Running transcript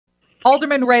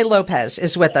Alderman Ray Lopez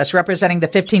is with us, representing the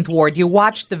 15th Ward. You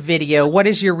watched the video. What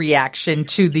is your reaction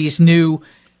to these new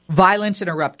violence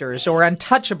interrupters or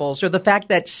untouchables, or the fact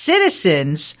that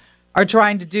citizens are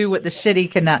trying to do what the city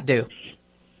cannot do?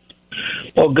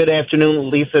 Well, good afternoon,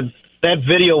 Lisa. That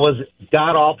video was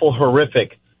god-awful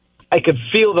horrific. I could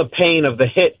feel the pain of the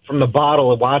hit from the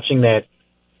bottle of watching that.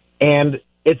 And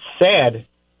it's sad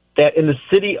that in the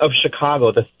city of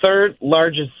Chicago, the third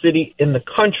largest city in the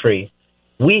country,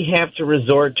 we have to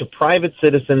resort to private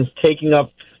citizens taking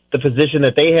up the position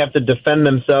that they have to defend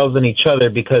themselves and each other,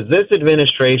 because this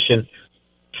administration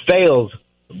fails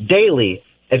daily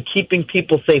at keeping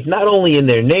people safe, not only in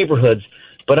their neighborhoods,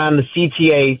 but on the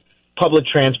CTA public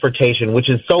transportation, which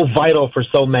is so vital for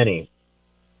so many.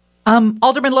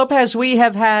 Alderman Lopez, we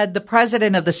have had the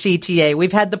president of the CTA.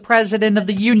 We've had the president of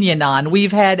the union on.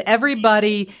 We've had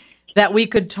everybody that we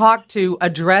could talk to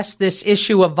address this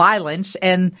issue of violence,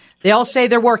 and they all say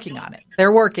they're working on it.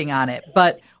 They're working on it.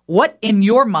 But what, in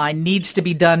your mind, needs to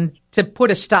be done to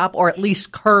put a stop or at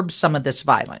least curb some of this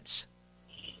violence?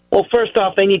 Well, first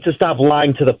off, they need to stop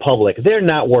lying to the public. They're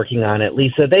not working on it,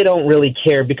 Lisa. They don't really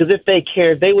care, because if they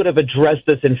cared, they would have addressed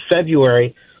this in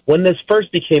February when this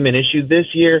first became an issue this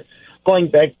year, going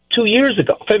back 2 years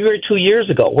ago, February 2 years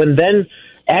ago, when then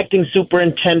Acting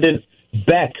Superintendent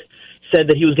Beck said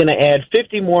that he was going to add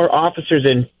 50 more officers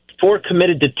and 4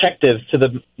 committed detectives to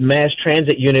the mass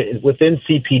transit unit within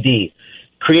CPD,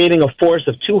 creating a force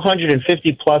of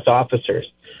 250-plus officers.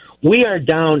 We are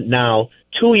down now,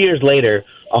 2 years later,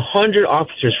 100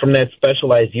 officers from that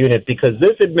specialized unit because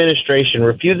this administration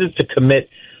refuses to commit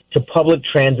to public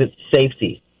transit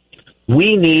safety.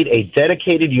 We need a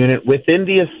dedicated unit within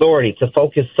the authority to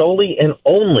focus solely and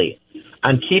only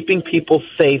on keeping people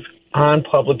safe on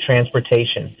public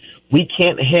transportation. We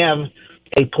can't have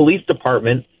a police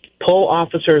department pull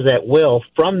officers at will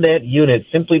from that unit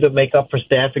simply to make up for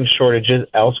staffing shortages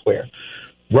elsewhere.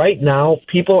 Right now,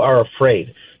 people are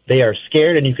afraid. They are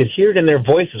scared, and you could hear it in their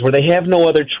voices where they have no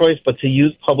other choice but to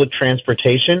use public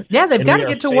transportation. Yeah, they've got to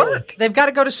get to work. They've got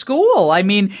to go to school. I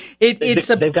mean, they've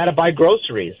got to buy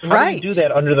groceries. How right. do you do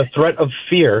that under the threat of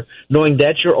fear, knowing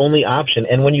that's your only option?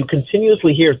 And when you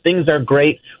continuously hear things are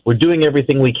great, we're doing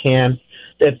everything we can,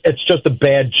 it's just a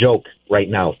bad joke right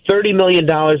now. $30 million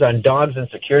on dogs and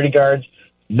security guards.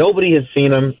 Nobody has seen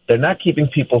them. They're not keeping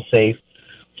people safe.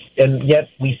 And yet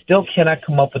we still cannot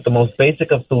come up with the most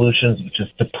basic of solutions, which is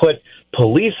to put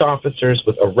police officers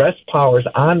with arrest powers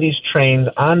on these trains,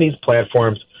 on these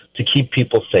platforms, to keep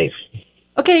people safe.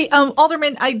 Okay,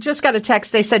 Alderman, I just got a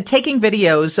text. They said taking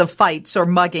videos of fights or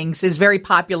muggings is very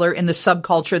popular in the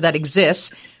subculture that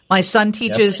exists. My son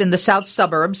teaches in the south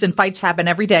suburbs, and fights happen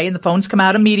every day, and the phones come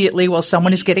out immediately while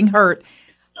someone is getting hurt.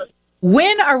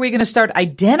 When are we going to start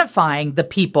identifying the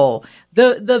people?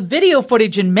 The video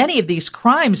footage in many of these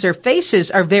crimes, their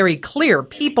faces are very clear.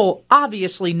 People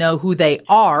obviously know who they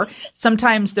are.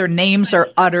 Sometimes their names are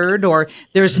uttered or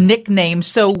there's nicknames.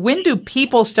 So when do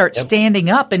people start standing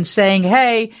up and saying,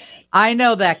 hey, I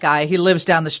know that guy. He lives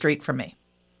down the street from me?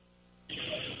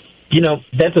 You know,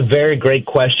 that's a very great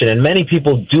question, and many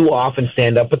people do often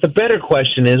stand up. But the better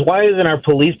question is, why isn't our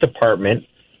police department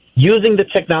using the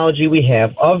technology we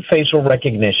have of facial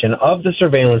recognition, of the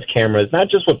surveillance cameras, not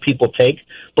just what people take,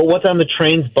 but what's on the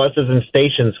trains, buses, and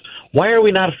stations? Why are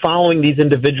we not following these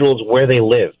individuals where they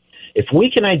live? If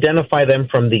we can identify them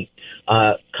from the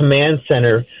command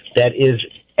center that is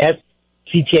at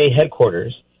CTA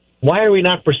headquarters, why are we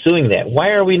not pursuing that? Why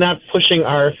are we not pushing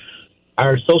our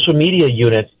social media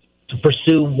units to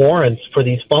pursue warrants for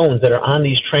these phones that are on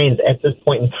these trains at this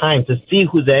point in time to see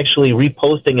who's actually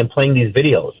reposting and playing these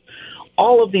videos?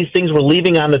 All of these things we're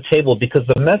leaving on the table because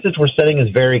the message we're setting is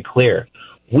very clear.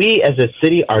 We as a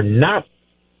city are not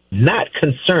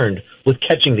concerned with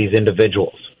catching these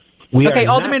individuals. Okay,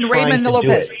 Alderman Raymond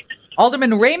Lopez.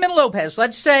 Alderman Raymond Lopez,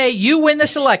 let's say you win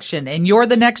this election and you're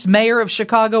the next mayor of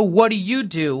Chicago. What do you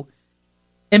do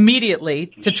immediately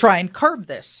to try and curb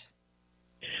this?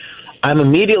 I'm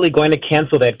immediately going to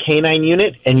cancel that K-9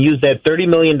 unit and use that $30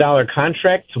 million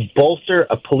contract to bolster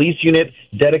a police unit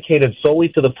dedicated solely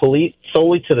to the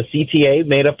CTA,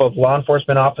 made up of law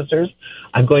enforcement officers.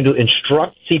 I'm going to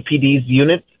instruct CPD's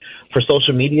unit for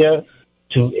social media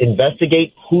to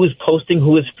investigate who is posting,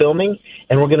 who is filming,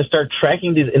 and we're going to start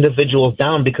tracking these individuals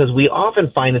down because we often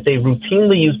find that they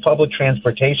routinely use public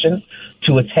transportation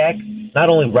to attack not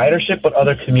only ridership but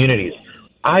other communities.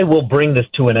 I will bring this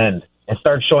to an end and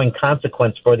start showing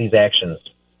consequence for these actions.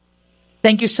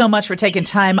 Thank you so much for taking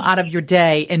time out of your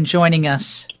day and joining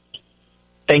us.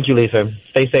 Thank you, Lisa.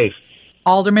 Stay safe.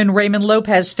 Alderman Raymond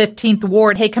Lopez, 15th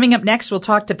Ward. Hey, coming up next, we'll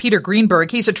talk to Peter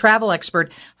Greenberg. He's a travel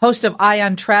expert, host of Eye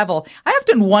on Travel. I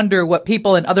often wonder what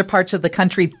people in other parts of the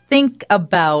country think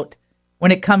about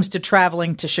when it comes to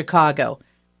traveling to Chicago.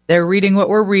 They're reading what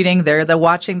we're reading. They're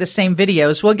watching the same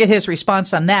videos. We'll get his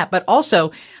response on that. But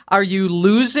also, are you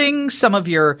losing some of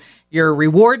your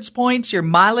rewards points, your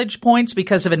mileage points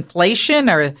because of inflation?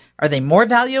 Are they more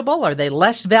valuable? Are they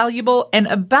less valuable? And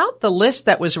about the list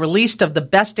that was released of the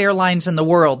best airlines in the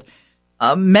world,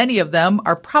 many of them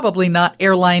are probably not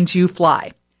airlines you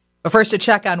fly. But first, a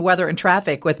check on weather and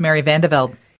traffic with Mary Vandeveld.